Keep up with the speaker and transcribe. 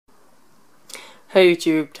Hey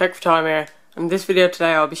YouTube, Tech for Time here. In this video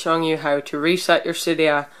today I'll be showing you how to reset your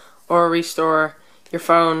Cydia or restore your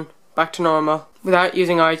phone back to normal without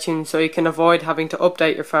using iTunes, so you can avoid having to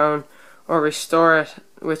update your phone or restore it,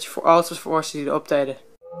 which also forces you to update it.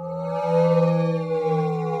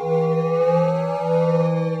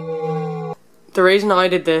 The reason I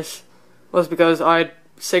did this was because I had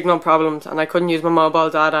signal problems and I couldn't use my mobile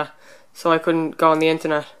data, so I couldn't go on the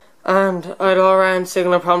internet. And I had all around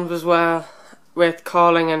signal problems as well, with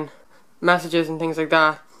calling and messages and things like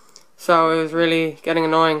that, so it was really getting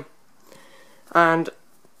annoying. And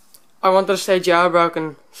I wanted to stay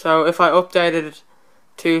jailbroken, so if I updated it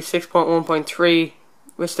to 6.1.3,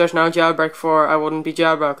 which there's no jailbreak for, I wouldn't be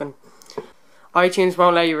jailbroken. iTunes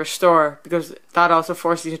won't let you restore because that also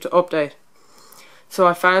forces you to update. So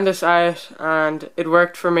I found this out and it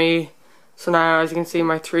worked for me. So now, as you can see,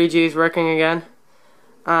 my 3G is working again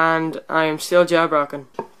and I am still jailbroken.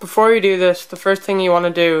 Before you do this, the first thing you want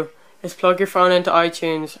to do is plug your phone into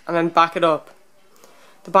iTunes and then back it up.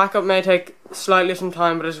 The backup may take slightly some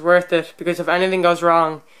time, but it's worth it because if anything goes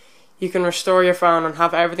wrong, you can restore your phone and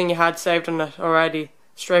have everything you had saved on it already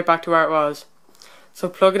straight back to where it was. So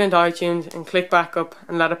plug it into iTunes and click backup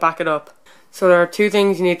and let it back it up. So there are two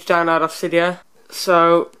things you need to download off Cydia.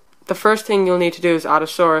 So the first thing you'll need to do is add a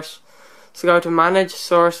source. So go to Manage,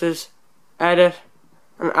 Sources, Edit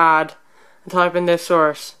and Add and type in this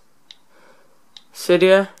source: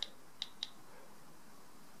 Cydia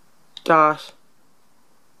dot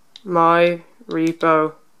my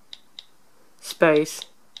repo space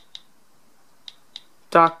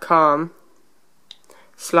 .com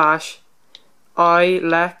slash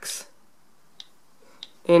ilex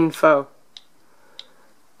info.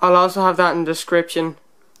 I'll also have that in the description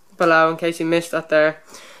below in case you missed that there.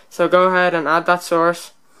 So go ahead and add that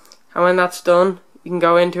source, and when that's done you can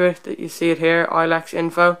go into it, that you see it here, ilex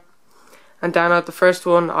info, and download the first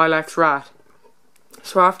one, ilex rat.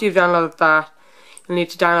 So after you've downloaded that, you'll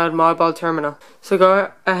need to download mobile terminal. So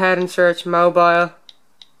go ahead and search mobile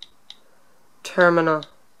terminal.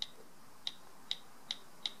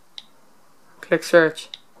 Click search.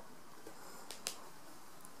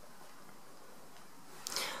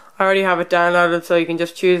 I already have it downloaded, so you can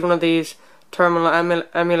just choose one of these terminal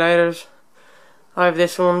emulators. I have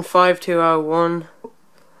this one, 5201,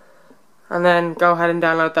 and then go ahead and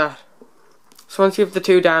download that. So once you have the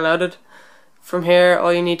two downloaded, from here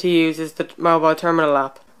all you need to use is the mobile terminal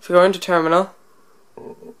app. So go into terminal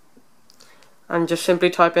and just simply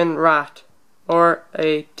type in rat,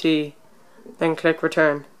 R-A-T, then click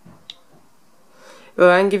return. It will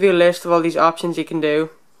then give you a list of all these options you can do.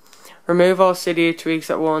 Remove all Cydia tweaks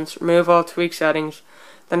at once, remove all tweak settings,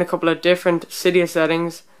 then a couple of different Cydia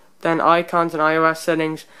settings, then icons and iOS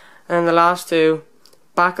settings, and then the last two,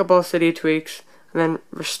 back up all Cydia tweaks, and then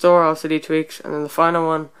restore all Cydia tweaks, and then the final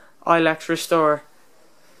one, ilex restore.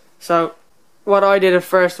 So what I did at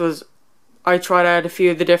first was I tried out a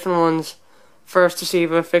few of the different ones first to see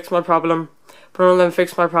if it would fix my problem, but none of them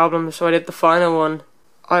fixed my problem, so I did the final one,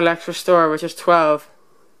 ilex restore, which is 12.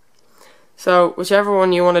 So whichever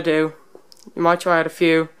one you want to do, you might try out a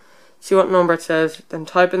few, see what number it says, then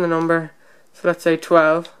type in the number. So let's say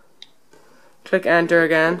 12. Click enter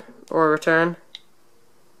again or return,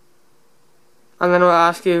 and then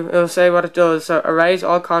it will say what it does. So erase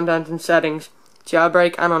all content and settings,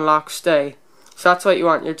 jailbreak and unlock stay. So that's what you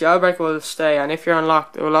want. Your jailbreak will stay, and if you're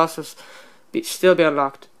unlocked it will also still be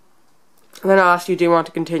unlocked. And then it'll ask you, do you want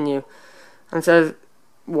to continue, and it says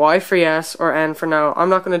Y for yes or N for no. I'm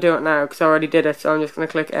not going to do it now because I already did it, so I'm just going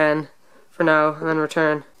to click N for now and then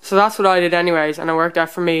return. So that's what I did anyways, and it worked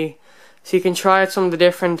out for me. So you can try out some of the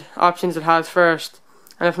different options it has first,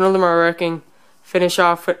 and if none of them are working, finish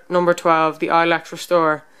off with number 12, the ilex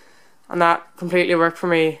restore, and that completely worked for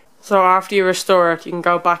me. So after you restore it, you can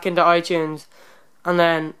go back into iTunes and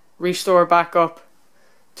then restore back up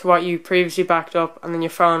to what you previously backed up, and then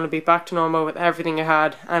your phone will be back to normal with everything you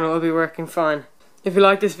had, and it will be working fine. If you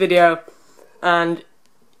like this video and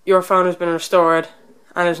your phone has been restored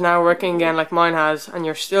and is now working again like mine has, and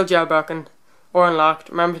you're still jailbroken or unlocked,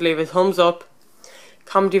 remember to leave a thumbs up,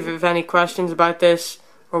 comment if you have any questions about this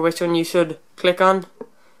or which one you should click on,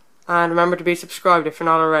 and remember to be subscribed if you're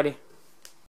not already.